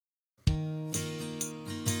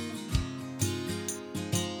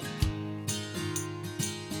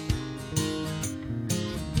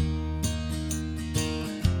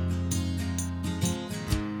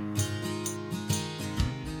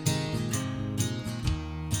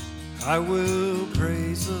I will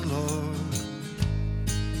praise the Lord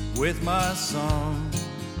with my song.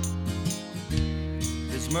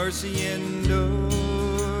 His mercy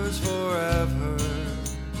endures forever.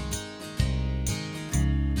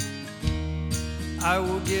 I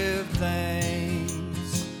will give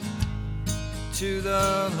thanks to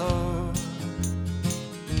the Lord.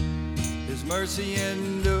 His mercy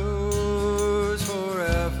endures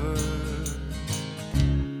forever.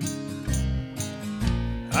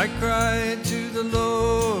 I cried to the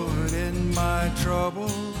Lord in my trouble.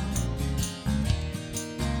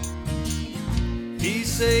 He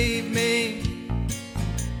saved me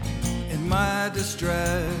in my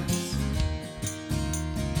distress.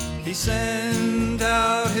 He sent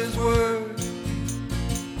out His word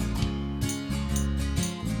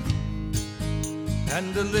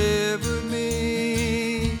and delivered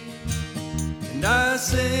me, and I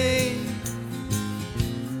sing,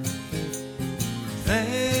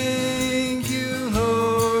 thank you,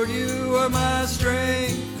 Lord, you are my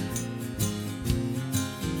strength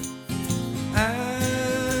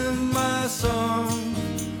and my song,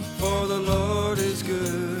 for the Lord is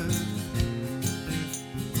good.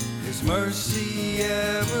 His mercy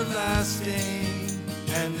everlasting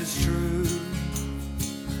and His truth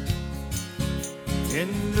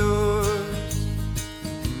endures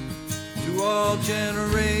to all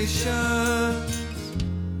generations.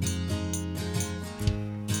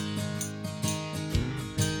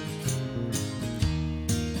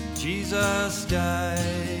 Jesus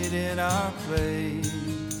died in our place,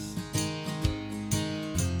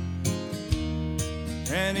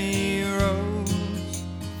 and He rose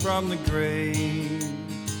from the grave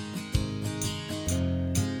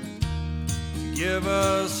to give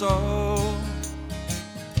us all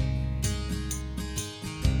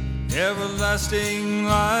everlasting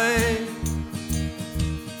life.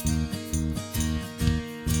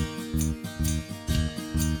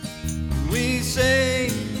 We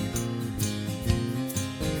sing,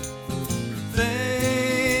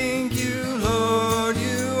 thank you, Lord,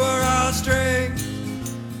 you are our strength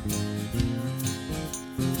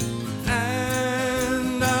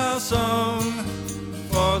and our song,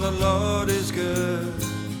 for the Lord is good.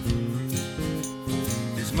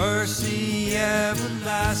 His mercy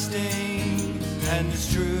everlasting and His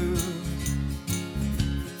truth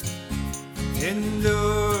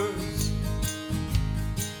endures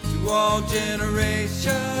to all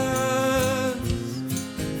generations.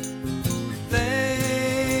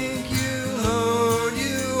 Thank you, Lord,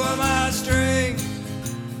 you are my strength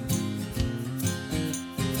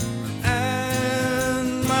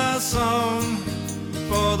and my song,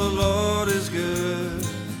 for the Lord is good.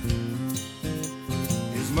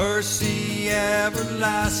 His mercy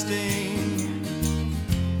everlasting.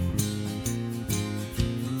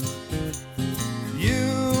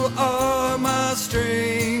 You are my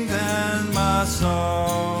strength and my song.